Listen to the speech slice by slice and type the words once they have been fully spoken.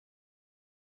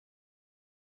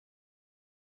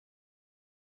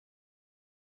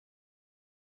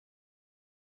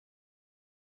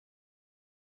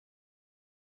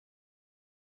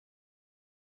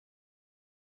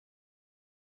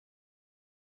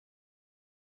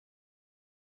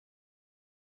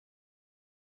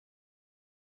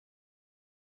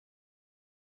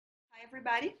Hi,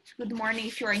 everybody. Good morning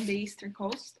if you're in the Eastern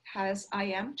Coast, as I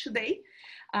am today.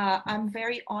 I'm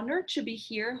very honored to be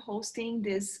here hosting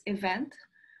this event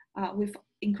with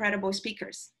incredible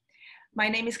speakers. My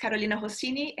name is Carolina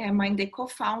Rossini, and I'm the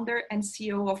co-founder and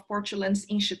CEO of Portulans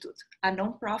Institute, a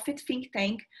nonprofit think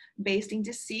tank based in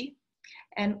DC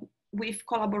and with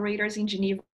collaborators in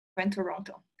Geneva and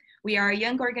Toronto. We are a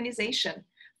young organization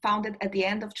founded at the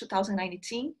end of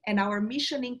 2019, and our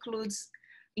mission includes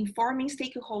informing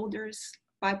stakeholders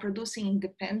by producing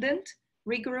independent,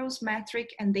 rigorous metric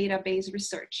and database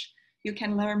research. You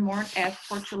can learn more at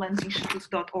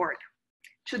portulansinstitute.org.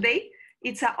 Today,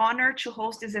 it's an honor to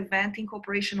host this event in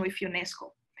cooperation with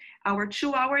UNESCO. Our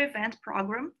 2-hour event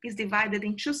program is divided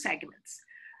in 2 segments.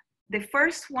 The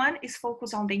first one is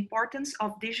focused on the importance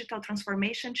of digital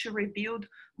transformation to rebuild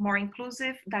more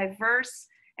inclusive, diverse,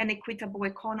 and equitable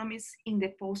economies in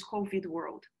the post-COVID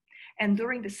world. And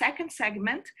during the second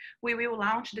segment, we will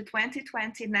launch the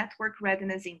 2020 Network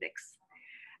Readiness Index.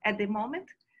 At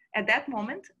that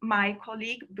moment, my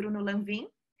colleague Bruno Lanvin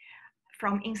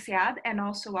from INSEAD and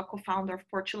also a co-founder of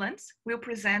Portulans will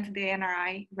present the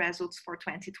NRI results for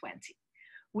 2020.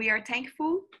 We are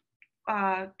thankful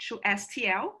to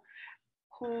STL,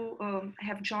 who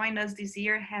have joined us this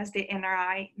year as the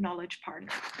NRI Knowledge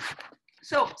Partner.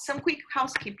 So some quick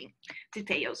housekeeping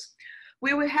details.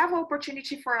 We will have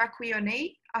opportunity for a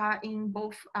Q&A in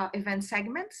both event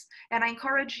segments, and I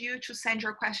encourage you to send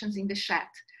your questions in the chat.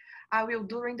 I will,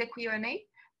 during the Q&A,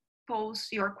 pose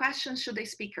your questions to the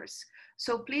speakers.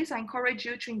 So please, I encourage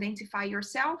you to identify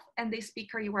yourself and the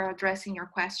speaker you are addressing your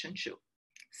question to.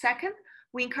 Second,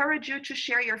 we encourage you to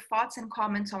share your thoughts and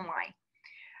comments online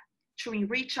to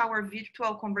enrich our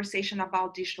virtual conversation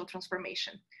about digital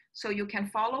transformation. So you can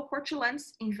follow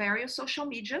Portulans in various social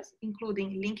medias,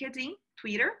 including LinkedIn,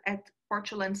 Twitter at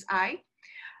PortulansI,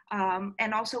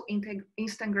 and also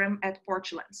Instagram at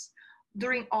Portulans.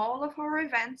 During all of our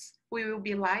events, we will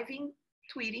be live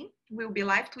tweeting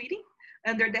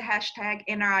under the hashtag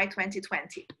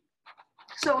NRI2020.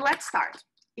 So let's start.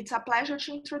 It's a pleasure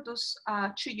to introduce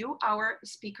to you our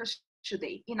speakers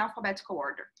today in alphabetical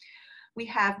order. We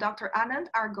have Dr. Anand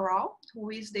Agarwal,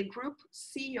 who is the group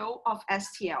CEO of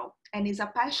STL and is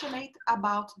passionate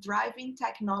about driving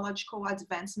technological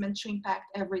advancement to impact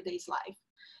everyday's life.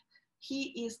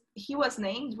 He was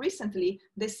named recently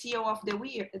the CEO of the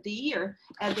year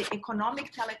at the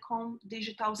Economic Telecom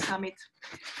Digital Summit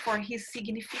for his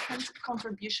significant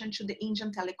contribution to the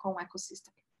Indian telecom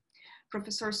ecosystem.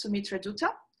 Professor Soumitra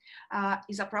Dutta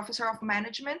is a professor of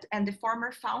management and the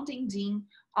former founding dean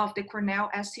of the Cornell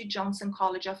S.C. Johnson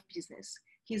College of Business.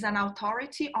 He's an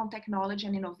authority on technology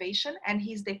and innovation, and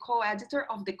he's the co-editor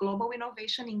of the Global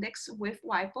Innovation Index with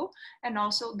WIPO and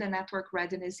also the Network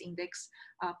Readiness Index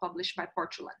published by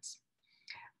Portulans.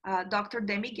 Dr.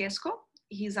 Demi Getschko,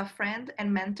 he's a friend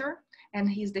and mentor, and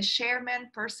he's the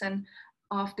chairperson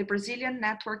of the Brazilian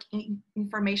Network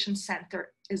Information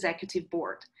Center Executive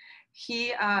Board.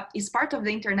 He is part of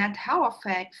the Internet Hall of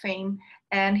Fame,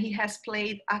 and he has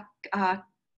played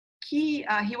he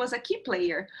was a key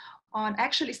player on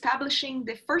actually establishing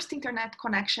the first internet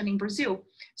connection in Brazil.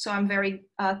 So I'm very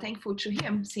thankful to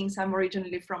him since I'm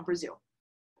originally from Brazil.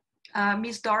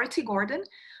 Ms. Dorothy Gordon,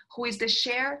 who is the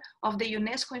chair of the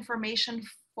UNESCO Information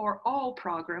for All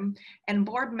program and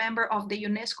board member of the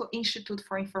UNESCO Institute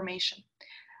for Information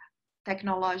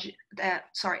Technology,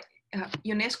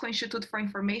 UNESCO Institute for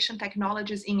Information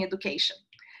Technologies in Education.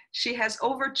 She has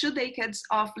over 2 decades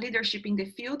of leadership in the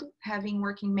field, having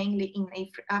working mainly in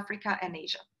Africa and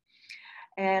Asia.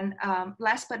 And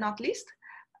last but not least,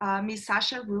 Ms.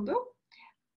 Sasha Rubel,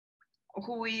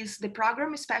 who is the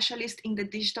program specialist in the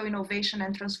Digital Innovation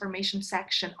and Transformation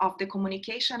section of the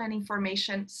Communication and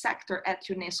Information sector at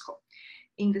UNESCO.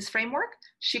 In this framework,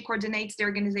 she coordinates the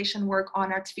organization work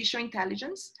on artificial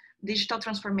intelligence, digital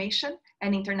transformation,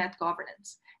 and internet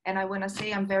governance. And I want to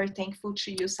say I'm very thankful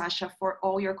to you, Sasha, for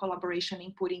all your collaboration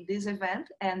in putting this event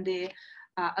and the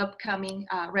upcoming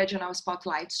regional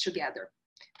spotlights together.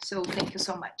 So thank you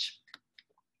so much.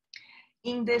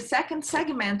 In the second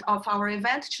segment of our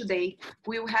event today,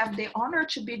 we will have the honor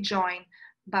to be joined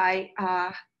by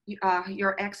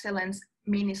Your Excellence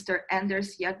Minister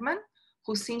Anders Ygeman,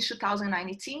 who since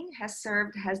 2019 has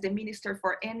served as the Minister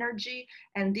for Energy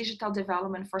and Digital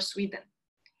Development for Sweden.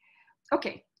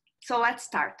 Okay, so let's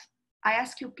start. I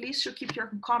ask you please to keep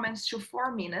your comments to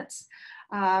 4 minutes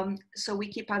so we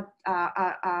keep a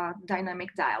dynamic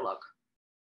dialogue.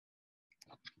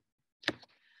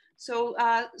 So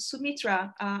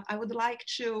Soumitra, I would like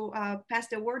to pass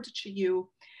the word to you.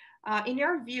 In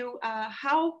your view,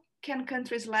 how can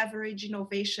countries leverage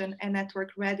innovation and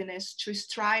network readiness to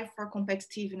strive for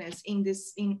competitiveness in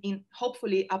this, in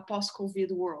hopefully a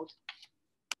post-COVID world?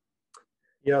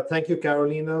 Yeah, thank you,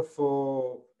 Carolina,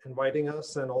 for inviting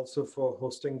us and also for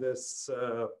hosting this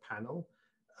panel.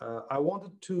 I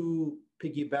wanted to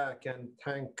piggyback and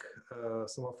thank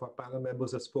some of our panel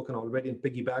members who have spoken already and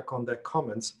piggyback on their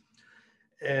comments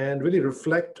and really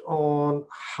reflect on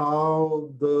how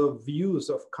the views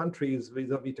of countries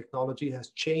vis-a-vis technology has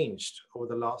changed over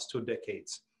the last 2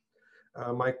 decades.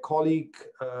 My colleague,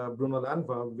 Bruno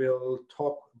Lanva, will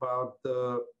talk about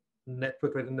the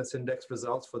Network Readiness Index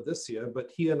results for this year, but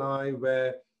he and I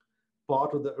were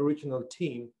part of the original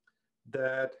team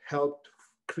that helped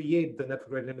create the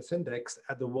Network Readiness Index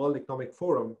at the World Economic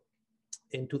Forum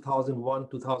in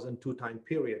 2001-2002 time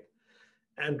period.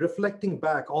 And reflecting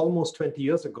back almost 20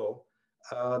 years ago,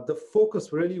 the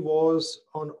focus really was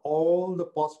on all the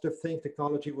positive things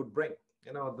technology would bring.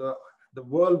 You know, the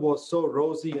world was so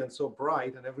rosy and so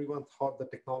bright, and everyone thought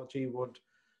that technology would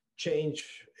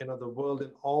change, you know, the world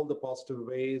in all the positive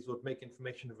ways, would make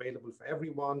information available for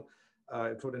everyone.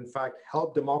 It would in fact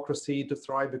help democracy to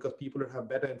thrive because people would have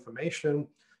better information.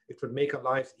 It would make our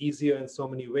lives easier in so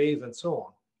many ways and so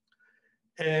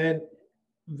on. And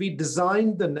we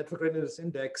designed the Network Readiness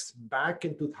Index back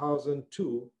in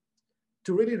 2002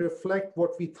 to really reflect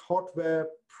what we thought were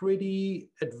pretty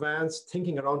advanced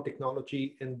thinking around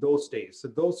technology in those days. So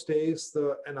those days,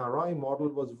 the NRI model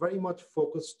was very much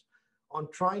focused on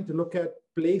trying to look at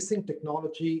placing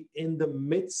technology in the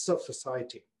midst of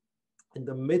society, in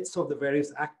the midst of the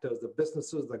various actors, the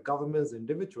businesses, the governments,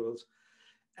 individuals.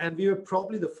 And we were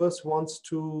probably the first ones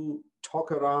to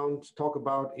talk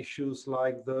about issues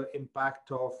like the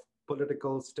impact of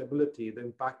political stability, the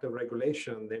impact of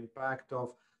regulation, the impact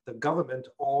of the government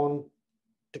on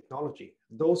technology.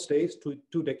 Those days,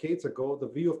 two decades ago, the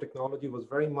view of technology was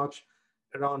very much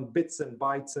around bits and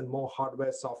bytes and more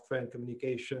hardware, software, and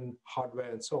communication,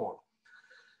 hardware, and so on.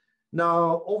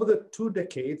 Now, over the 2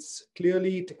 decades,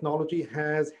 clearly technology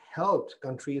has helped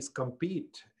countries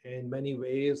compete in many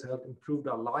ways, helped improve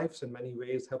our lives in many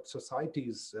ways, helped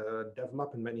societies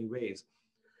develop in many ways.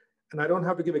 And I don't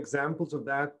have to give examples of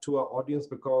that to our audience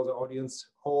because our audience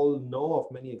all know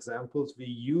of many examples. We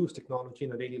use technology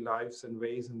in our daily lives in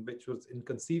ways in which was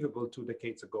inconceivable 2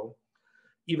 decades ago.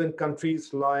 Even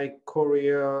countries like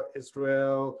Korea,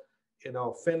 Israel,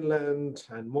 Finland,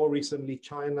 and more recently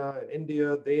China and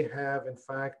India, they have in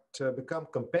fact become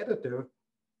competitive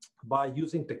by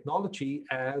using technology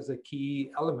as a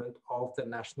key element of the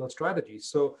national strategy.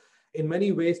 So in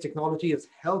many ways, technology has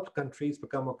helped countries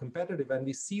become more competitive, and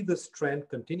we see this trend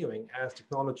continuing as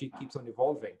technology keeps on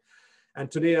evolving. And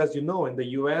today, as you know, in the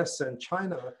US and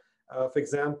China, for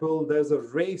example, there's a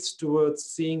race towards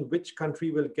seeing which country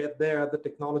will get there at the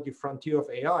technology frontier of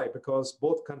AI, because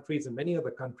both countries and many other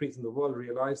countries in the world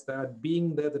realize that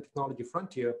being there at the technology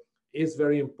frontier is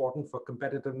very important for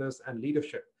competitiveness and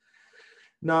leadership.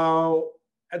 Now,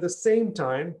 at the same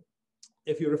time,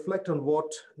 if you reflect on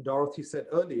what Dorothy said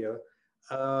earlier,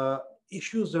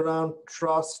 issues around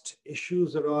trust,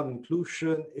 issues around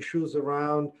inclusion, issues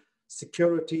around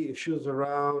security, issues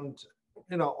around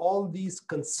all these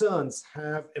concerns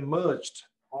have emerged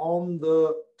on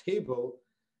the table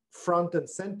front and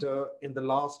center in the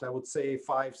last, I would say,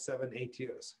 5, 7, 8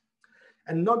 years.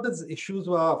 And not that these issues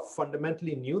were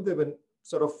fundamentally new, they've been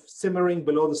sort of simmering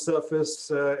below the surface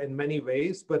in many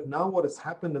ways. But now what has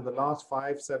happened in the last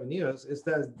 5, 7 years is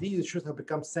that these issues have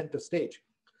become center stage.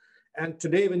 And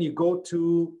today, when you go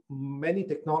to many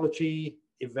technology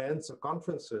events or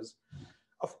conferences,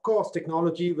 of course,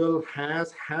 technology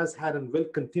has had and will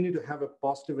continue to have a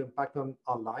positive impact on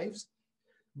our lives.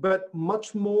 But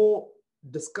much more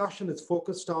discussion is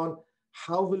focused on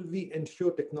how will we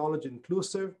ensure technology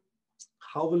inclusive?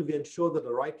 How will we ensure that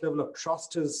the right level of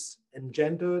trust is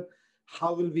engendered?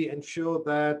 How will we ensure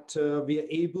that we are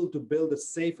able to build a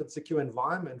safe and secure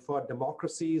environment for our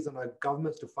democracies and our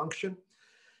governments to function?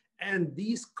 And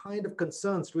these kind of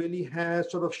concerns really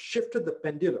has sort of shifted the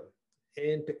pendulum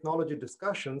in technology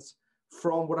discussions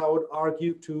from what I would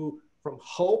argue from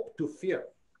hope to fear.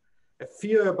 A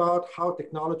fear about how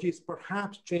technology is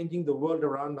perhaps changing the world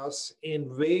around us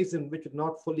in ways in which we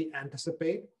not fully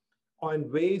anticipate, or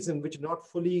in ways in which we're not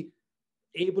fully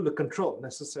able to control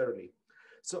necessarily.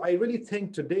 So I really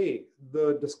think today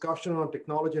the discussion on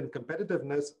technology and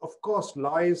competitiveness, of course,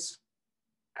 lies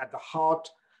at the heart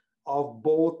of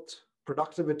both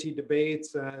productivity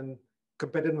debates and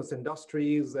competitiveness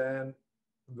industries and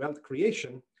wealth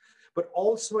creation, but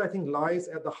also I think lies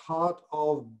at the heart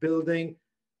of building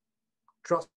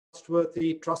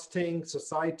trustworthy, trusting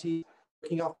society,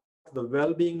 looking after the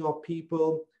well-being of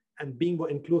people, and being more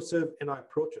inclusive in our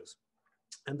approaches.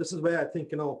 And this is where I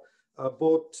think,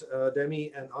 both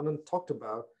Demi and Anand talked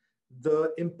about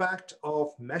the impact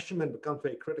of measurement becomes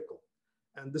very critical.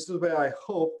 And this is where I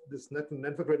hope this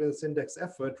Network Readiness Index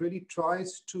effort really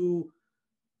tries to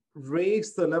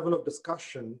raise the level of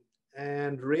discussion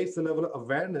and raise the level of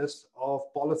awareness of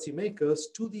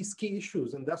policymakers to these key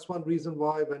issues. And that's one reason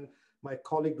why when my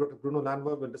colleague, Dr. Bruno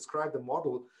Lanva, will describe the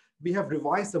model, we have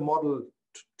revised the model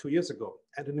 2 years ago.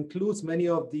 And it includes many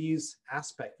of these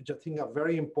aspects, which I think are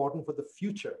very important for the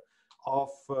future of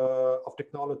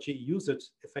technology usage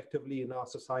effectively in our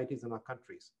societies and our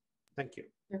countries. Thank you.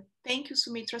 Thank you,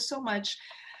 Soumitra, so much.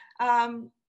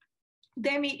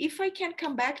 Demi, if I can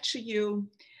come back to you,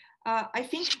 I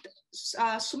think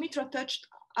Soumitra touched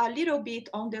a little bit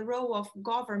on the role of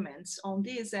governments on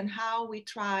this and how we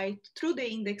try through the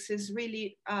indexes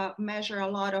really measure a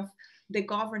lot of the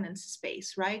governance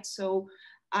space, right? So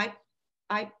I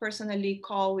personally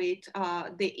call it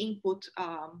the input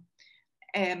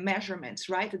measurements,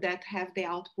 right? That have the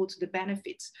output, the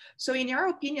benefits. So in your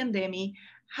opinion, Demi,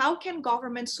 how can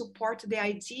government support the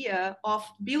idea of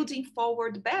building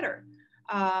forward better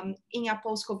in a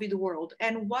post-COVID world?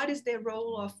 And what is the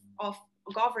role of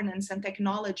governance and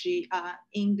technology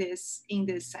in this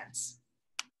sense?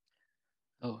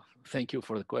 Oh, thank you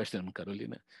for the question,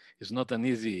 Carolina. It's not an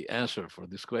easy answer for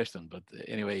this question, but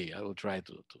anyway, I will try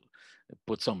to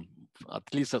put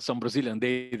at least some Brazilian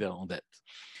data on that.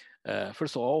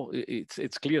 First of all,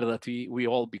 it's clear that we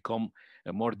all become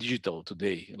more digital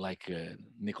today, like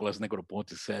Nicolas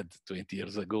Negroponte said 20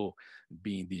 years ago,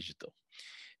 being digital.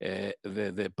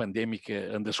 The pandemic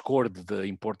underscored the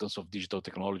importance of digital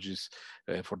technologies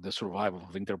for the survival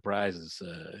of enterprises,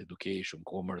 education,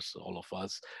 commerce, all of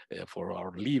us, for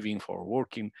our living, for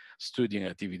working, studying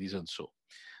activities, and so.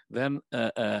 Then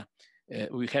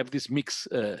we have this mixed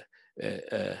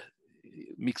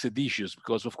issues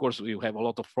because of course we have a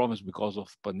lot of problems because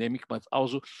of pandemic, but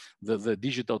also the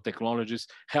digital technologies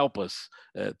help us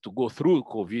to go through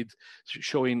COVID,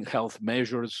 showing health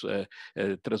measures,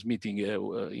 transmitting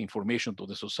information to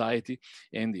the society,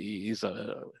 and is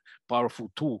a powerful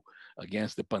tool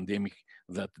against the pandemic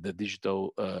that the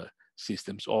digital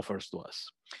systems offers to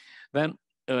us. Then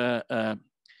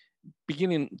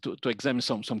beginning to examine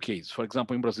some cases. For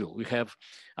example, in Brazil, we have,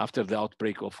 after the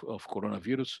outbreak of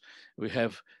coronavirus, we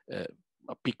have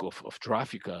a peak of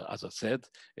traffic, as I said,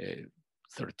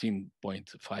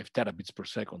 13.5 terabits per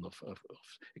second of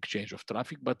exchange of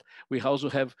traffic. But we also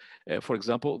have, for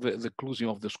example, the closing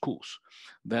of the schools.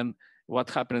 Then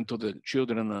what happened to the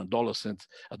children and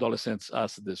adolescents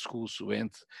as the schools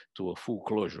went to a full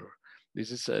closure?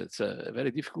 This is it's a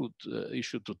very difficult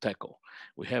issue to tackle.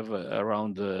 We have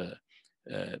around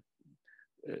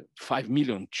 5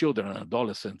 million children and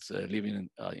adolescents living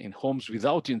in homes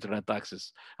without internet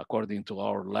access, according to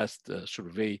our last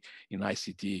survey in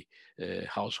ICT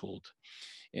household,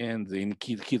 and in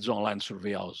Kids Online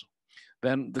survey also.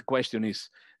 Then the question is,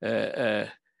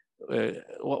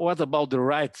 what about the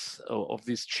rights of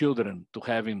these children to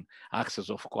having access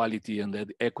of quality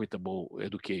and equitable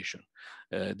education?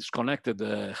 Disconnected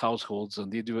households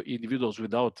and individuals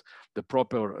without the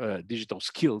proper digital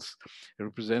skills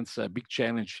represents a big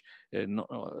challenge,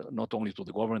 not only to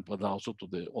the government, but also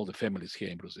to all the families here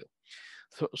in Brazil.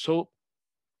 So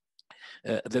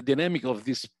the dynamic of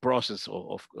this process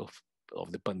of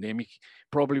the pandemic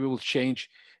probably will change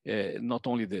not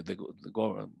only the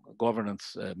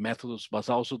governance methods, but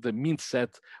also the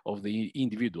mindset of the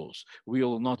individuals. We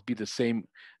will not be the same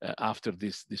after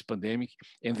this pandemic,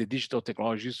 and the digital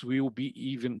technologies will be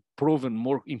even proven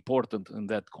more important in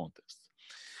that context.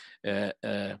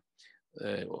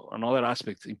 Another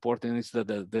aspect important is that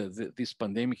this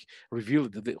pandemic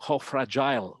revealed how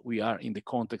fragile we are in the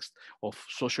context of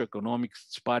socioeconomic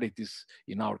disparities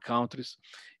in our countries,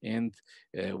 and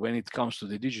when it comes to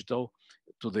the digital,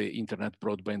 to the internet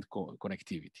broadband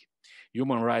connectivity.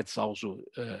 Human rights also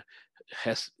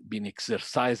has been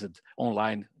exercised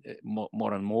online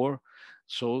more and more,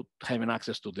 so having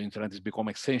access to the internet has become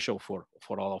essential for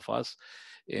all of us,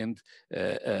 and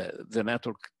the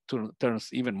network turns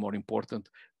even more important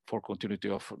for continuity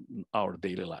of our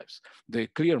daily lives. The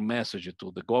clear message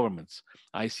to the governments,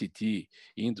 ICT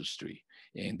industry,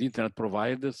 and internet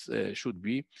providers should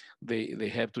be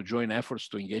they have to join efforts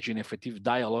to engage in effective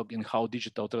dialogue in how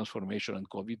digital transformation and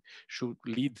COVID should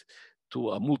lead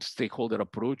to a multi-stakeholder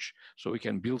approach so we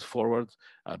can build forward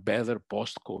a better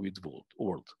post-COVID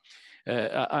world.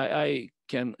 I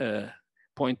can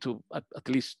point to at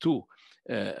least two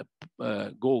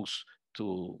goals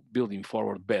to building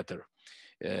forward better.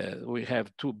 We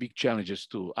have two big challenges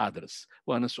to address.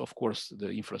 One is, of course, the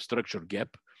infrastructure gap.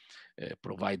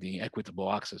 providing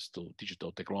equitable access to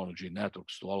digital technology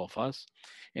networks to all of us.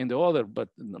 And the other, but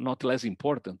not less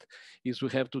important, is we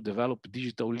have to develop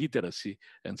digital literacy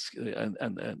and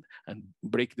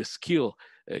break the skill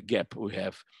gap we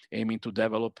have, aiming to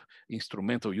develop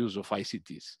instrumental use of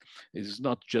ICTs. It is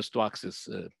not just to access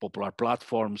popular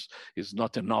platforms. It's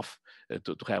not enough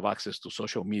to have access to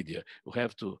social media. You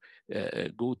have to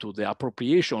go to the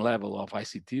appropriation level of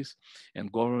ICTs,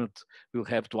 and government will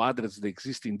have to address the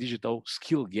existing digital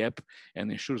skill gap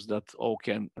and ensures that all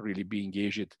can really be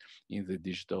engaged in the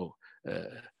digital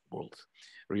world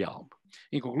realm.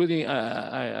 In concluding,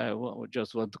 I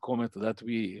just want to comment that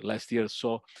we last year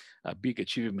saw a big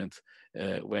achievement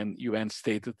when UN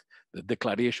stated the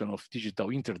Declaration of Digital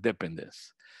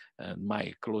Interdependence. And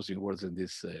my closing words in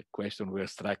this question were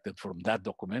extracted from that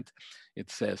document. It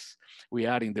says, we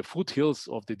are in the foothills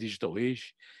of the digital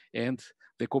age, and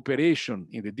the cooperation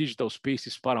in the digital space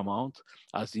is paramount,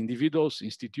 as individuals,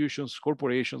 institutions,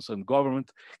 corporations, and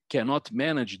government cannot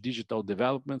manage digital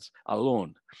developments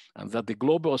alone, and that the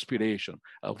global aspiration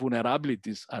of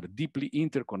vulnerabilities are deeply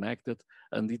interconnected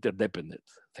and interdependent.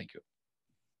 Thank you.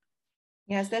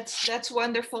 Yes, that's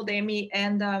wonderful, Demi.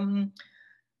 And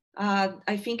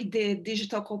I think the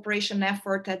digital cooperation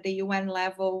effort at the UN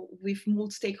level with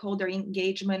multi-stakeholder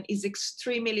engagement is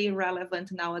extremely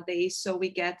relevant nowadays, so we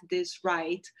get this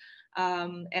right.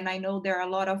 And I know there are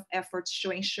a lot of efforts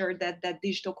to ensure that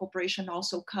digital cooperation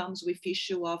also comes with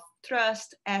issue of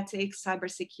trust, ethics,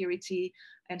 cybersecurity,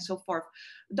 and so forth.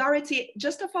 Dorothy,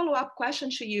 just a follow-up question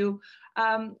to you.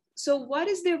 So what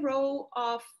is the role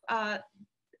of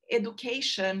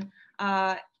education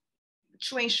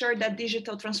to ensure that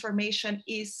digital transformation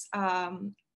is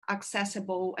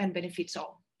accessible and benefits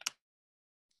all?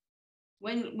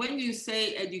 When you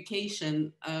say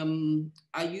education,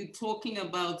 are you talking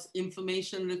about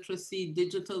information literacy,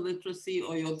 digital literacy,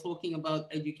 or you're talking about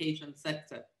education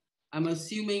sector? I'm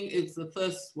assuming it's the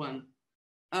first one.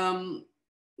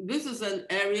 This is an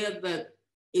area that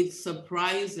it's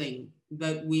surprising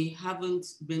that we haven't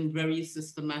been very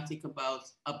systematic about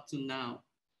up to now.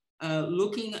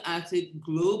 Looking at it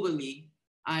globally,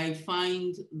 I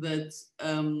find that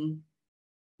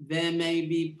there may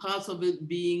be part of it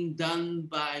being done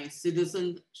by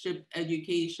citizenship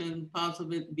education, part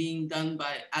of it being done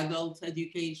by adult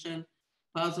education,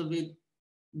 part of it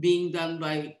being done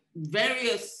by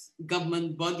various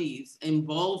government bodies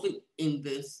involved in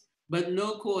this, but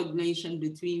no coordination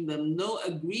between them, no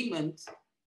agreement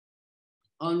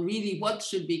on really what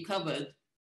should be covered,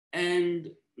 and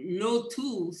no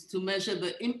tools to measure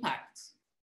the impact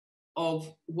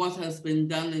of what has been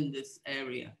done in this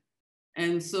area.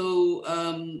 And so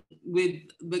with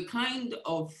the kind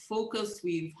of focus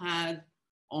we've had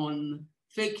on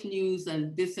fake news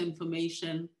and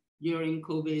disinformation during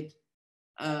COVID,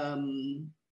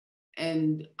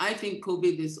 and I think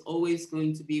COVID is always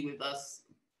going to be with us.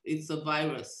 It's a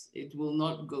virus. It will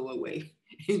not go away.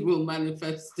 It will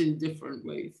manifest in different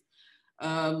ways.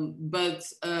 But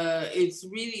it's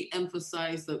really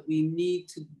emphasized that we need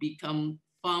to become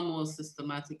far more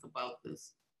systematic about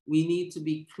this. We need to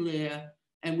be clear,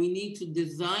 and we need to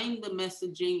design the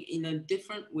messaging in a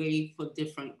different way for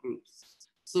different groups.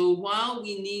 So while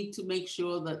we need to make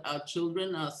sure that our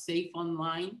children are safe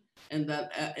online and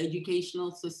that our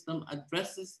educational system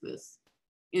addresses this,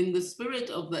 in the spirit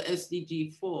of the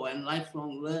SDG 4 and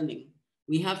lifelong learning,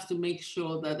 we have to make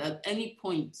sure that at any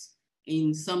point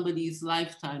in somebody's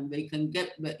lifetime, they can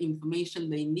get the information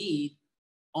they need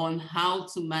on how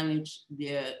to manage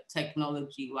their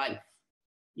technology life.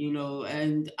 You know,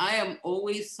 and I am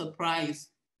always surprised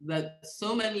that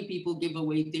so many people give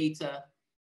away data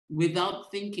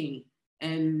without thinking.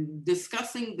 And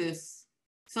discussing this,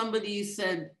 somebody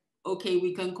said, okay,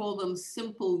 we can call them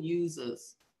simple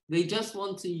users. They just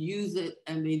want to use it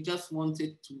and they just want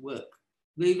it to work.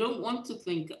 They don't want to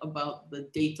think about the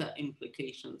data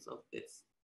implications of this.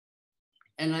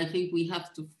 And I think we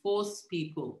have to force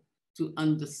people to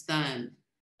understand,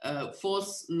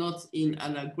 force not in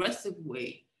an aggressive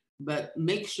way, but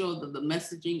make sure that the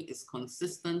messaging is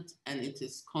consistent and it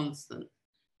is constant.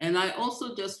 And I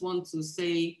also just want to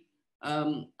say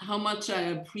how much I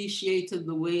appreciated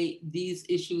the way these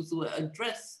issues were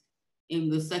addressed in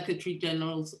the Secretary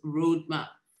General's roadmap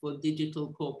for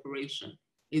digital cooperation.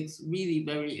 It's really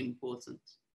very important.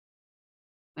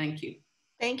 Thank you.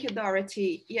 Thank you,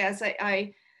 Dorothy. Yes,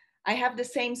 I have the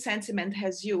same sentiment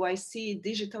as you. I see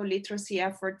digital literacy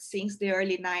efforts since the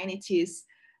early 90s,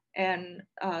 and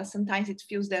sometimes it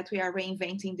feels that we are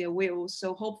reinventing the wheel.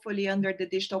 So hopefully under the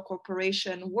digital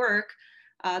corporation work,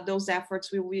 those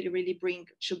efforts will really bring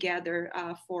together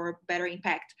for better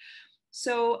impact.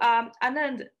 So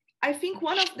Anand, I think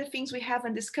one of the things we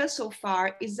haven't discussed so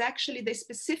far is actually the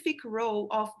specific role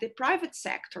of the private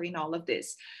sector in all of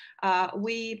this.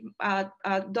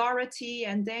 Dorothy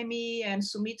and Demi and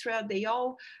Soumitra, they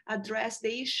all address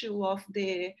the issue of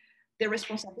the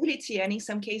responsibility and in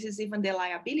some cases even the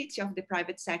liability of the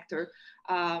private sector,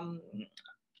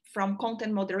 from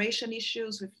content moderation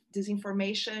issues with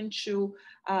disinformation to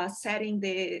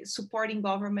supporting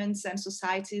governments and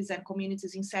societies and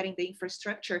communities in setting the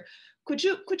infrastructure. Could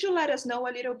you let us know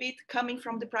a little bit, coming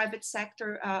from the private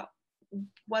sector,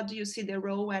 what do you see the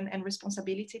role and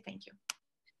responsibility? Thank you.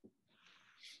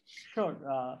 Sure.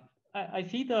 I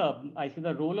see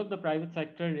the role of the private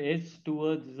sector is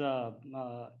towards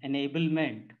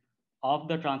enablement of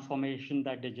the transformation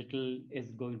that digital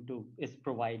is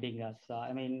providing us.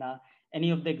 I mean, any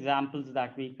of the examples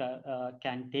that we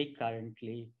can take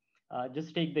currently,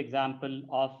 just take the example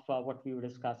of what we were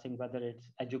discussing, whether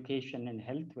it's education and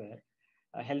healthcare.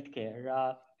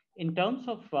 In terms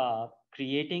of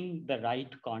creating the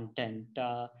right content,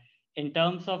 in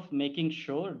terms of making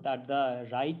sure that the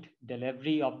right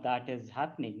delivery of that is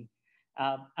happening,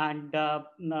 and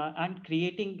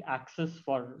creating access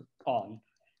for all.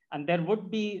 And there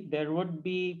would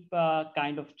be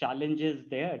kind of challenges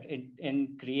there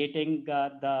in creating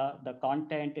the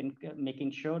content and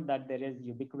making sure that there is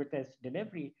ubiquitous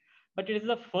delivery. But it is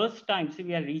the first time, see,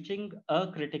 we are reaching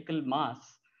a critical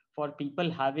mass for people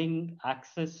having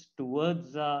access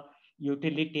towards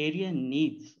utilitarian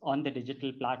needs on the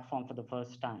digital platform for the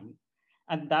first time.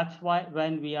 And that's why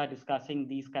when we are discussing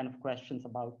these kind of questions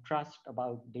about trust,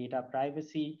 about data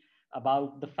privacy,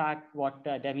 about the fact what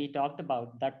Demi talked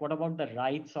about, that what about the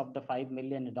rights of the 5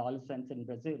 million adolescents in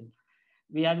Brazil?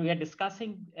 We are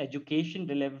discussing education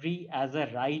delivery as a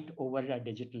right over a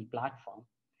digital platform.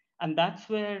 And that's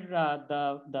where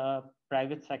the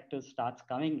private sector starts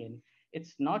coming in.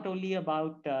 It's not only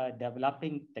about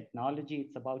developing technology,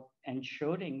 it's about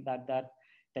ensuring that that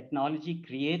technology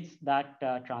creates that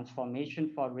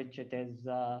transformation for which it is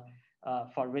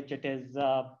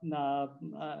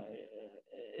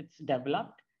it's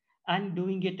developed, and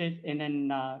doing it in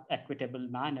an equitable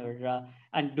manner,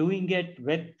 and doing it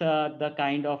with the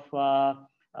kind of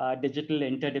digital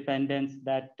interdependence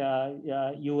that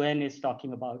UN is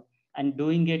talking about, and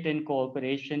doing it in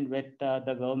cooperation with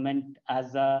the government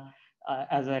as a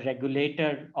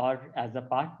regulator or as a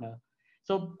partner.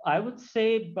 So I would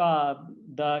say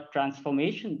the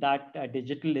transformation that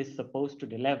digital is supposed to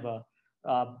deliver,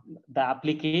 the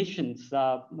applications,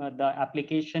 the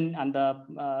application and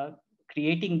the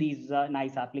creating these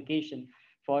nice applications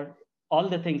for all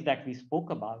the things that we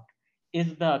spoke about,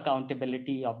 is the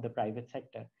accountability of the private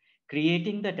sector.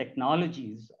 Creating the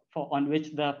technologies on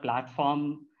which the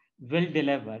platform will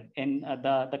deliver in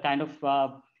the kind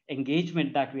of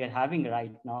engagement that we are having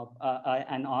right now,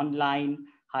 an online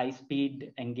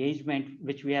high-speed engagement,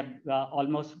 which we have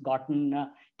almost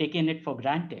taken it for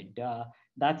granted.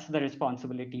 That's the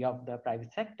responsibility of the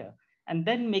private sector. And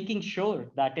then making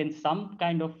sure that in some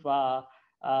kind of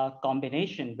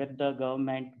combination with the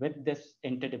government, with this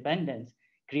interdependence,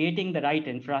 creating the right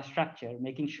infrastructure,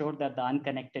 making sure that the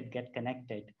unconnected get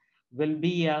connected, will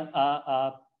be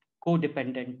a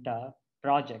codependent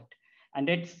project. And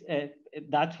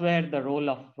that's where the role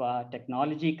of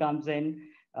technology comes in.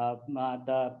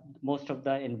 Most of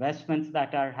the investments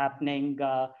that are happening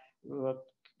with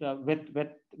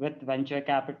venture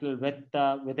capital,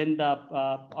 within the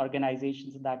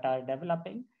organizations that are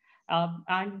developing.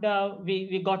 And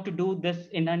we got to do this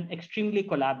in an extremely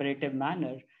collaborative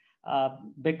manner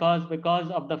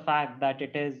because of the fact that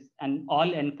it is an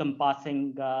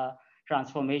all-encompassing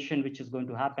transformation which is going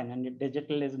to happen. And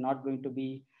digital is not going to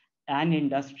be an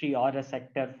industry or a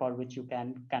sector for which you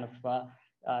can kind of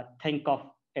think of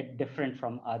it different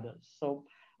from others. So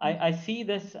I see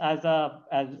this as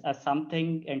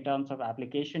something in terms of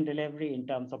application delivery, in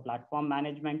terms of platform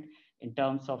management, in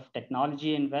terms of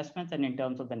technology investments, and in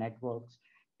terms of the networks.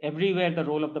 Everywhere the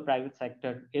role of the private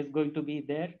sector is going to be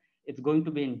there. It's going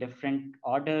to be in different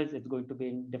orders. It's going to be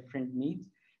in different needs.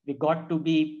 We got to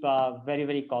be very,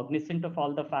 very cognizant of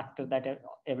all the factors that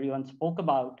everyone spoke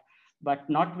about, but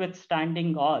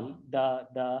notwithstanding all,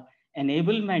 the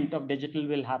enablement of digital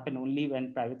will happen only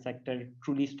when private sector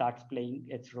truly starts playing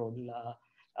its role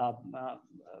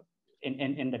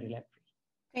in the delivery.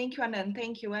 Thank you, Anand.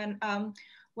 Thank you. And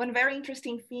one very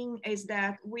interesting thing is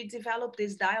that we developed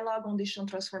this dialogue on digital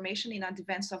transformation in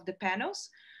advance of the panels.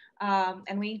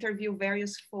 And we interview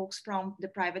various folks from the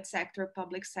private sector,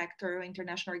 public sector,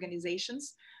 international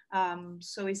organizations.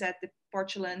 So it's at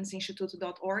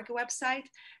portulansinstitute.org website.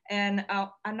 And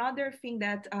another thing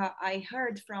that I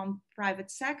heard from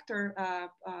private sector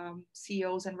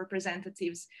CEOs and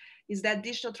representatives is that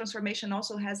digital transformation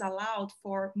also has allowed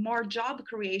for more job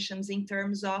creations in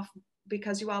terms of,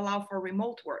 because you allow for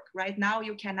remote work. Right now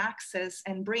you can access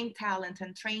and bring talent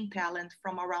and train talent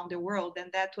from around the world. And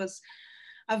that was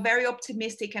a very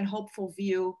optimistic and hopeful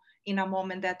view in a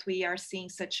moment that we are seeing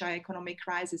such an economic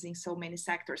crisis in so many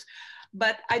sectors.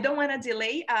 But I don't want to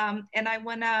delay, and I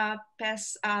want to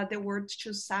pass the word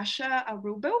to Sasha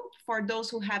Rubel. For those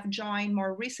who have joined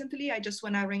more recently, I just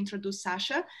want to reintroduce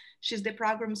Sasha. She's the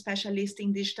program specialist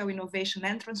in digital innovation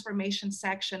and transformation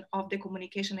section of the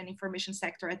communication and information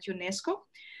sector at UNESCO.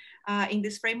 In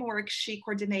this framework, she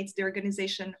coordinates the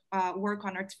organization work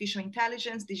on artificial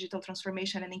intelligence, digital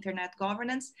transformation, and internet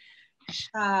governance.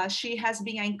 She has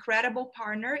been an incredible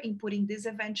partner in putting this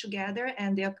event together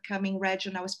and the upcoming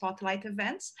regional spotlight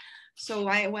events. So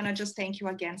I want to just thank you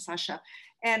again, Sasha.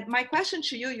 And my question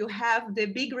to you, you have the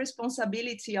big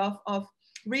responsibility of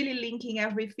really linking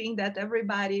everything that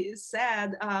everybody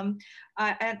said,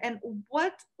 and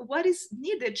what is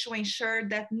needed to ensure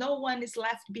that no one is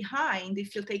left behind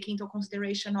if you take into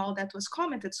consideration all that was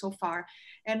commented so far,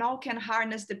 and all can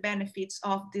harness the benefits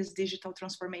of this digital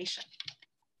transformation.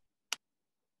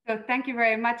 So thank you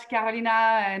very much,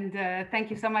 Carolina, and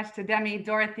thank you so much to Demi,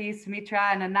 Dorothy,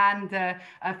 Soumitra, and Anand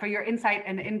for your insight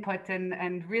and input.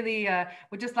 And really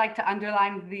would just like to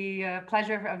underline the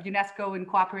pleasure of UNESCO in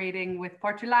cooperating with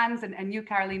Portulans and you,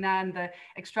 Carolina, and the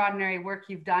extraordinary work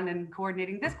you've done in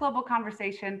coordinating this global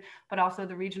conversation, but also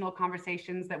the regional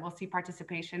conversations that will see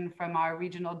participation from our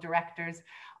regional directors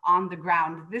on the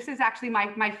ground. This is actually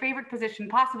my favorite position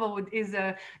possible,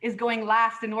 is going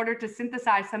last in order to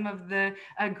synthesize some of the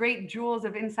great jewels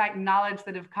of insight and knowledge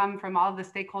that have come from all the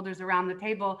stakeholders around the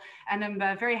table. And I'm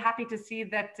very happy to see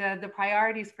that the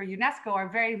priorities for UNESCO are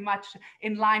very much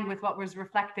in line with what was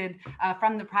reflected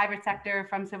from the private sector,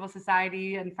 from civil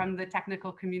society, and from the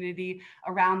technical community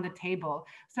around the table.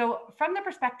 So from the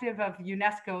perspective of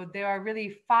UNESCO, there are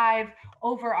really 5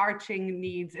 overarching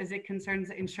needs as it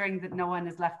concerns ensuring that no one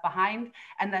is left behind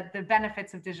and that the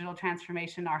benefits of digital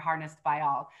transformation are harnessed by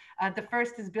all. The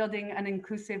first is building an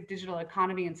inclusive digital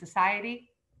economy and society.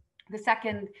 The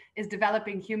second is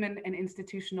developing human and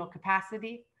institutional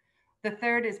capacity. The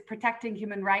third is protecting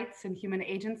human rights and human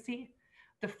agency.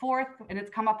 The fourth, and it's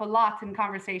come up a lot in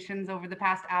conversations over the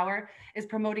past hour, is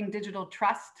promoting digital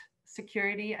trust,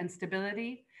 security, and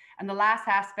stability. And the last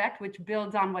aspect, which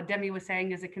builds on what Demi was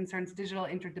saying as it concerns digital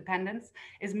interdependence,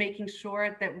 is making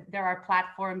sure that there are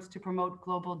platforms to promote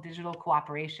global digital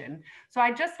cooperation. So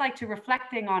I'd just like to,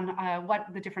 reflecting on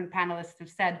what the different panelists have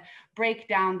said, break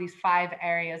down these 5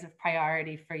 areas of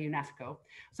priority for UNESCO.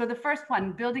 So the first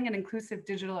one, building an inclusive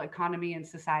digital economy and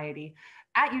society.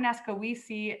 At UNESCO, we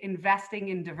see investing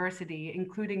in diversity,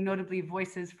 including notably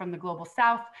voices from the global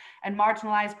south and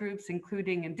marginalized groups,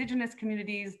 including indigenous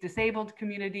communities, disabled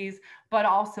communities, but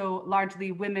also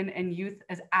largely women and youth,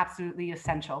 as absolutely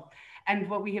essential. And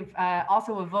what we have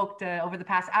also evoked over the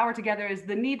past hour together is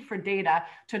the need for data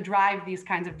to drive these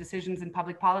kinds of decisions in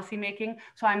public policy making.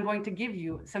 So I'm going to give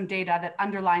you some data that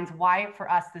underlines why,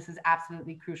 for us, this is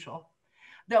absolutely crucial.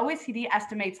 The OECD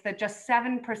estimates that just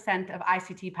 7% of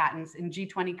ICT patents in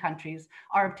G20 countries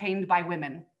are obtained by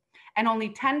women, and only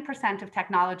 10% of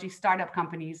technology startup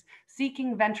companies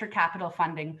seeking venture capital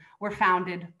funding were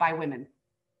founded by women.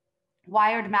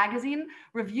 Wired magazine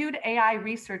reviewed AI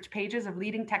research pages of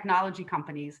leading technology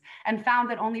companies and found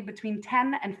that only between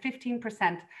 10 and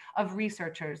 15% of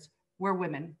researchers were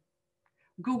women.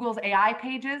 Google's AI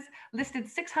pages listed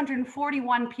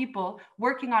 641 people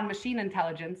working on machine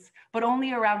intelligence, but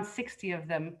only around 60 of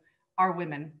them are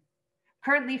women.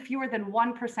 Currently, fewer than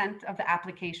 1% of the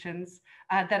applications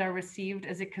that are received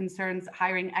as it concerns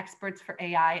hiring experts for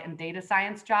AI and data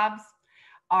science jobs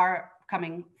are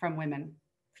coming from women.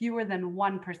 Fewer than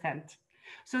 1%.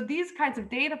 So these kinds of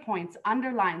data points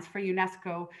underlines for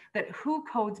UNESCO that who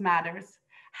codes matters,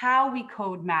 how we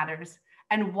code matters,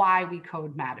 and why we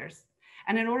code matters.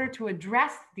 And in order to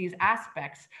address these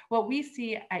aspects, what we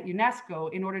see at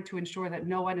UNESCO, in order to ensure that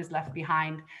no one is left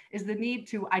behind, is the need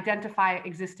to identify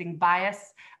existing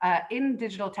bias in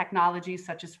digital technologies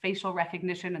such as facial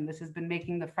recognition, and this has been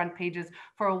making the front pages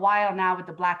for a while now with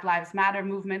the Black Lives Matter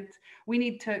movement. We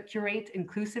need to curate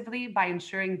inclusively by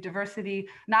ensuring diversity,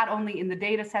 not only in the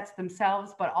data sets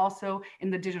themselves, but also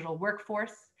in the digital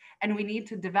workforce. And we need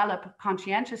to develop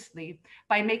conscientiously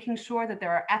by making sure that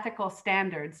there are ethical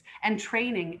standards and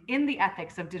training in the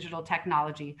ethics of digital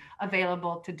technology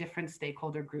available to different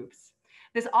stakeholder groups.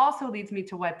 This also leads me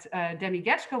to what Demi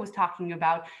Getschko was talking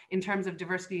about in terms of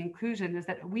diversity and inclusion, is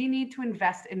that we need to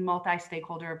invest in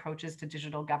multi-stakeholder approaches to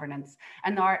digital governance.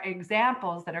 And there are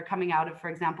examples that are coming out of, for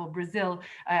example, Brazil,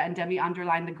 and Demi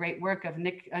underlined the great work of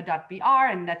NIC.Br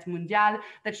and Net Mundial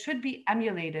that should be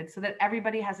emulated so that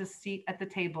everybody has a seat at the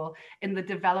table in the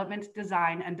development,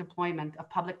 design, and deployment of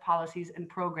public policies and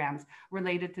programs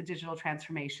related to digital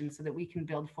transformation so that we can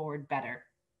build forward better.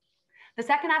 The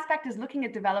second aspect is looking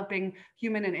at developing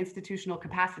human and institutional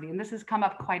capacity. And this has come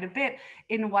up quite a bit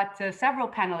in what several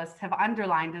panelists have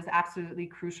underlined as absolutely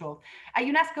crucial. At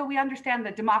UNESCO, we understand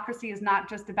that democracy is not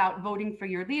just about voting for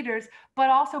your leaders, but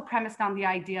also premised on the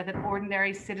idea that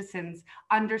ordinary citizens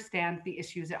understand the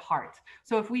issues at heart.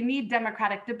 So if we need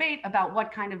democratic debate about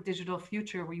what kind of digital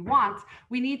future we want,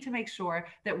 we need to make sure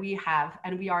that we have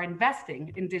and we are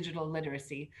investing in digital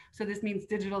literacy. So this means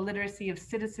digital literacy of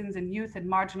citizens and youth and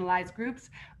marginalized groups,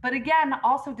 but again,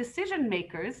 also decision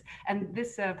makers. And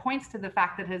this points to the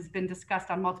fact that has been discussed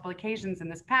on multiple occasions in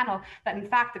this panel, that in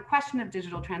fact, the question of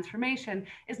digital transformation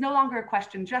is no longer a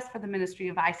question just for the Ministry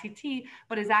of ICT,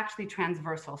 but is actually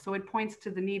transversal. So it points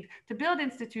to the need to build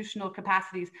institutional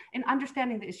capacities in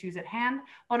understanding the issues at hand,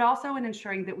 but also in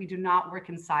ensuring that we do not work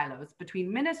in silos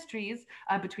between ministries,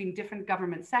 between different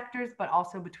government sectors, but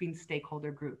also between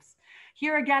stakeholder groups.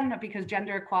 Here again, because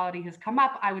gender equality has come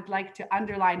up, I would like to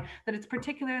underline that it's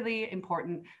particularly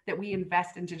important that we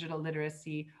invest in digital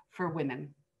literacy for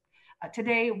women.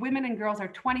 Today, women and girls are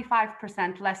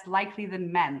 25% less likely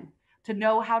than men to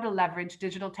know how to leverage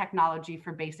digital technology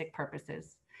for basic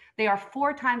purposes. They are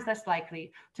 4 times less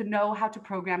likely to know how to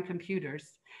program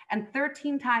computers and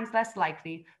 13 times less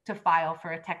likely to file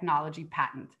for a technology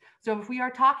patent. So if we are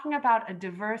talking about a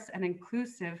diverse and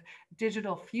inclusive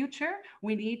digital future,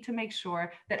 we need to make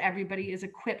sure that everybody is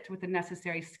equipped with the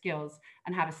necessary skills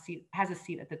and has a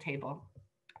seat at the table.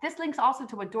 This links also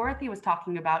to what Dorothy was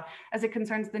talking about as it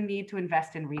concerns the need to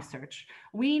invest in research.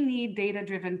 We need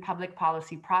data-driven public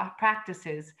policy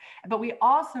practices, but we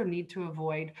also need to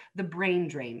avoid the brain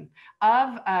drain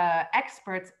of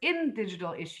experts in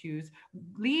digital issues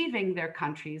leaving their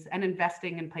countries and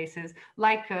investing in places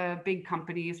like big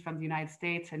companies from the United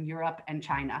States and Europe and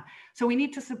China. So we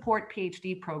need to support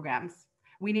PhD programs.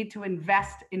 We need to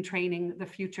invest in training the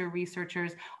future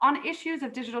researchers on issues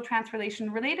of digital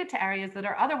transformation related to areas that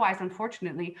are otherwise,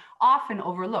 unfortunately, often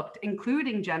overlooked,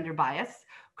 including gender bias,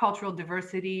 cultural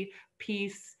diversity,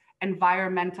 peace,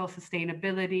 environmental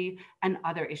sustainability, and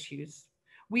other issues.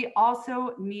 We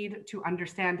also need to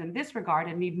understand in this regard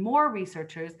and need more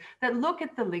researchers that look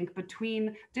at the link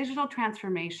between digital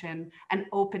transformation and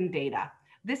open data.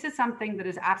 This is something that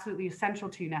is absolutely essential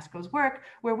to UNESCO's work,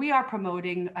 where we are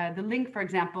promoting the link, for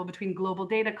example, between global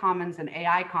data commons and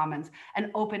AI commons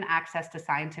and open access to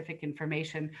scientific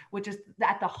information, which is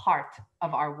at the heart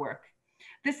of our work.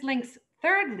 This links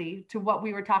thirdly to what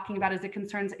we were talking about as it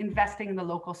concerns investing in the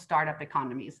local startup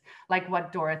economies. Like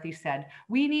what Dorothy said,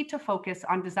 we need to focus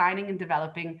on designing and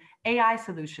developing AI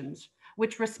solutions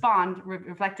which respond,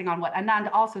 reflecting on what Anand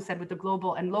also said with the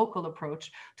global and local approach,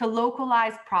 to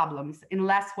localized problems in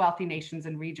less wealthy nations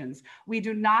and regions. We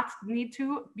do not need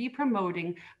to be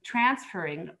promoting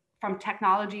transferring from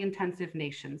technology intensive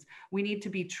nations. We need to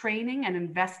be training and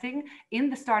investing in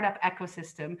the startup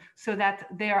ecosystem so that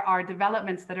there are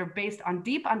developments that are based on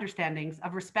deep understandings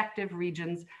of respective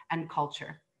regions and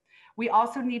culture. We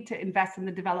also need to invest in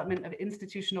the development of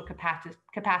institutional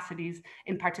capacities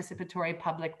in participatory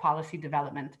public policy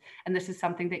development. And this is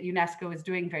something that UNESCO is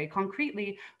doing very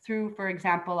concretely through, for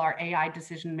example, our AI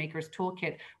Decision Makers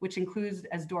Toolkit, which includes,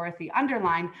 as Dorothy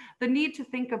underlined, the need to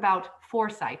think about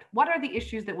foresight. What are the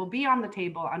issues that will be on the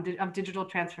table of digital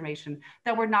transformation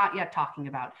that we're not yet talking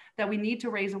about, that we need to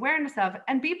raise awareness of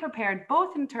and be prepared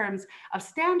both in terms of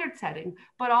standard setting,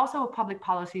 but also of public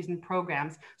policies and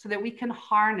programs so that we can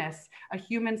harness a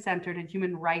human-centered and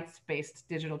human rights-based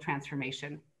digital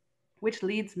transformation, which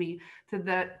leads me to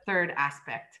the third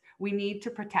aspect. We need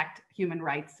to protect human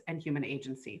rights and human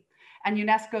agency. And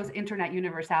UNESCO's Internet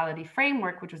Universality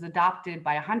Framework, which was adopted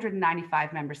by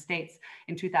 195 member states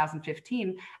in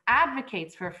 2015,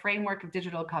 advocates for a framework of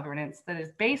digital governance that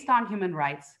is based on human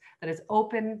rights, that is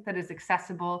open, that is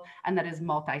accessible, and that is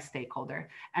multi-stakeholder.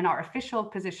 And our official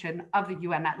position of the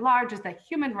UN at large is that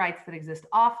human rights that exist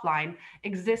offline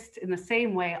exist in the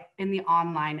same way in the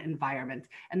online environment.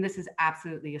 And this is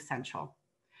absolutely essential.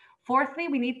 Fourthly,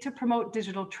 we need to promote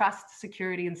digital trust,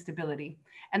 security, and stability.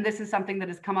 And this is something that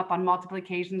has come up on multiple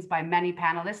occasions by many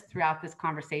panelists throughout this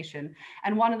conversation.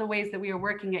 And one of the ways that we are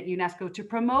working at UNESCO to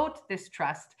promote this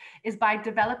trust is by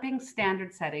developing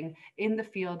standard setting in the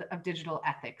field of digital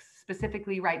ethics.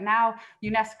 Specifically, right now,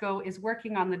 UNESCO is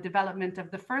working on the development of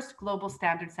the first global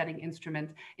standard setting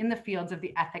instrument in the fields of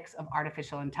the ethics of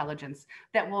artificial intelligence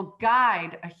that will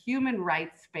guide a human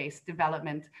rights-based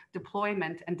development,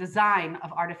 deployment, and design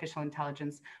of artificial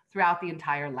intelligence throughout the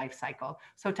entire life cycle.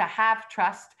 So to have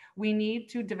trust, we need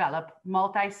to develop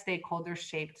multi-stakeholder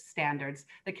shaped standards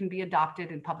that can be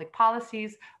adopted in public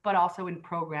policies, but also in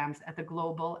programs at the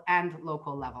global and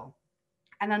local level.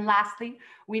 And then lastly,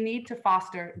 we need to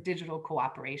foster digital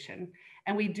cooperation.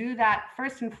 And we do that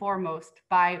first and foremost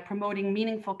by promoting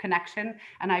meaningful connection.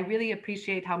 And I really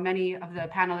appreciate how many of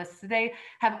the panelists today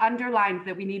have underlined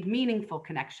that we need meaningful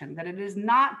connection, that it is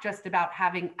not just about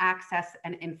having access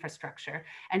and infrastructure.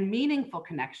 And meaningful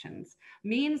connections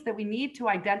means that we need to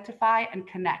identify and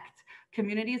connect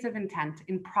communities of intent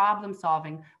in problem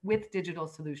solving with digital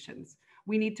solutions.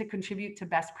 We need to contribute to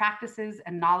best practices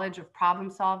and knowledge of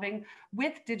problem solving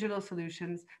with digital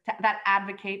solutions that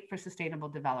advocate for sustainable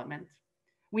development.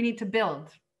 We need to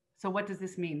build. So what does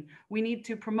this mean? We need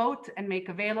to promote and make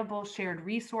available shared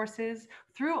resources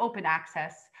through open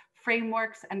access,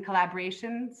 frameworks and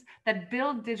collaborations that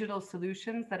build digital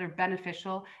solutions that are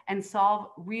beneficial and solve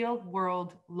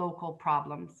real-world local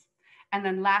problems. And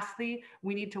then lastly,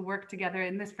 we need to work together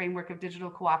in this framework of digital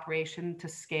cooperation to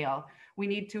scale. We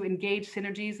need to engage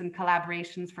synergies and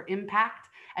collaborations for impact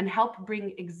and help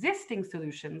bring existing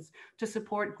solutions to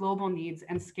support global needs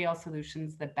and scale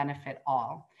solutions that benefit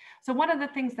all. So one of the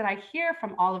things that I hear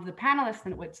from all of the panelists,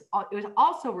 and it was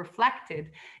also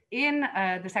reflected in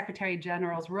the Secretary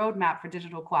General's roadmap for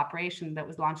digital cooperation that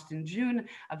was launched in June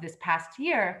of this past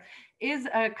year, is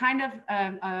a kind of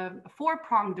a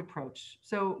four-pronged approach.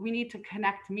 So we need to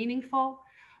connect meaningful,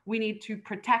 we need to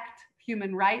protect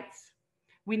human rights,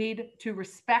 we need to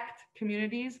respect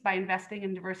communities by investing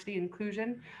in diversity and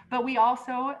inclusion, but we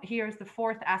also, here's the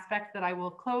fourth aspect that I will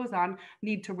close on,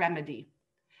 need to remedy.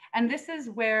 And this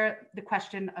is where the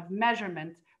question of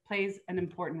measurement plays an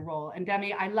important role. And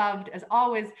Demi, I loved, as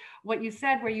always, what you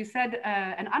said, where you said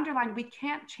and underlined, we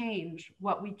can't change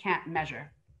what we can't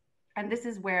measure. And this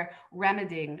is where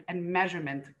remedying and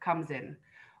measurement comes in.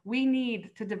 We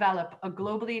need to develop a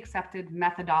globally accepted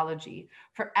methodology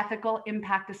for ethical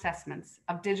impact assessments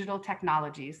of digital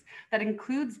technologies that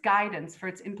includes guidance for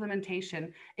its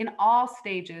implementation in all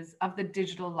stages of the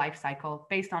digital lifecycle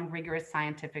based on rigorous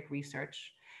scientific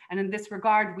research. And in this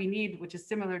regard, we need, which is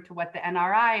similar to what the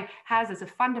NRI has as a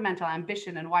fundamental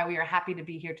ambition and why we are happy to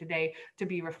be here today to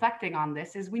be reflecting on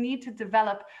this, is we need to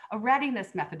develop a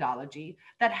readiness methodology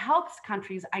that helps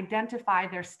countries identify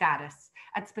their status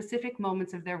at specific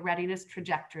moments of their readiness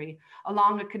trajectory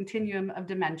along a continuum of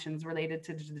dimensions related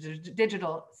to the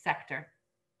digital sector.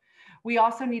 We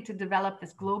also need to develop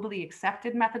this globally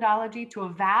accepted methodology to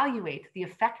evaluate the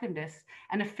effectiveness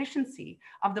and efficiency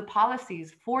of the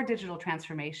policies for digital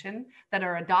transformation that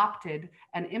are adopted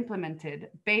and implemented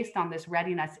based on this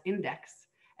readiness index.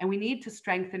 And we need to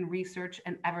strengthen research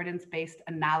and evidence-based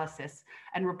analysis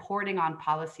and reporting on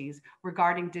policies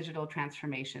regarding digital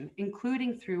transformation,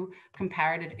 including through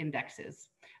comparative indexes.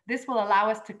 This will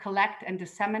allow us to collect and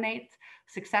disseminate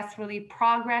successfully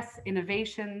progress,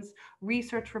 innovations,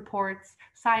 research reports,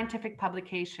 scientific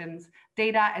publications,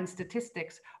 data and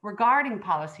statistics regarding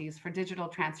policies for digital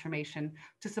transformation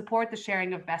to support the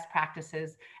sharing of best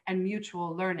practices and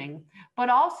mutual learning, but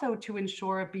also to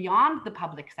ensure beyond the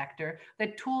public sector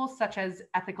that tools such as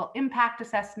ethical impact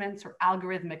assessments or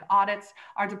algorithmic audits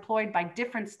are deployed by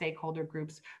different stakeholder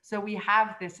groups. So we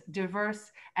have this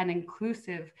diverse and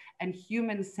inclusive and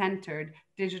human-centered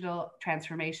digital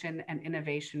transformation and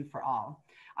innovation for all.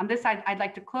 On this side, I'd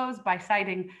like to close by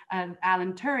citing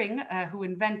Alan Turing, who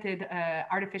invented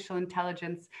artificial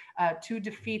intelligence to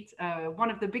defeat one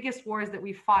of the biggest wars that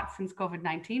we've fought since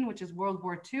COVID-19, which is World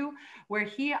War II, where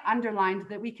he underlined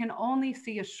that we can only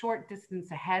see a short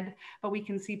distance ahead, but we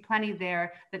can see plenty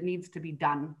there that needs to be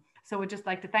done. So I'd just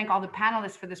like to thank all the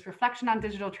panelists for this reflection on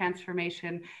digital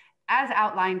transformation as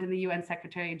outlined in the UN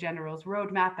Secretary General's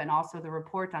roadmap and also the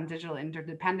report on digital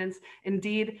interdependence.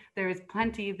 Indeed, there is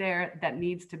plenty there that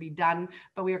needs to be done,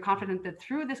 but we are confident that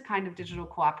through this kind of digital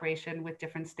cooperation with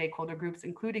different stakeholder groups,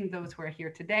 including those who are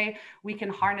here today, we can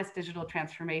harness digital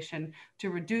transformation to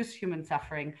reduce human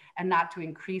suffering and not to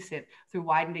increase it through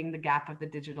widening the gap of the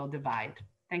digital divide.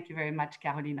 Thank you very much,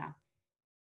 Carolina.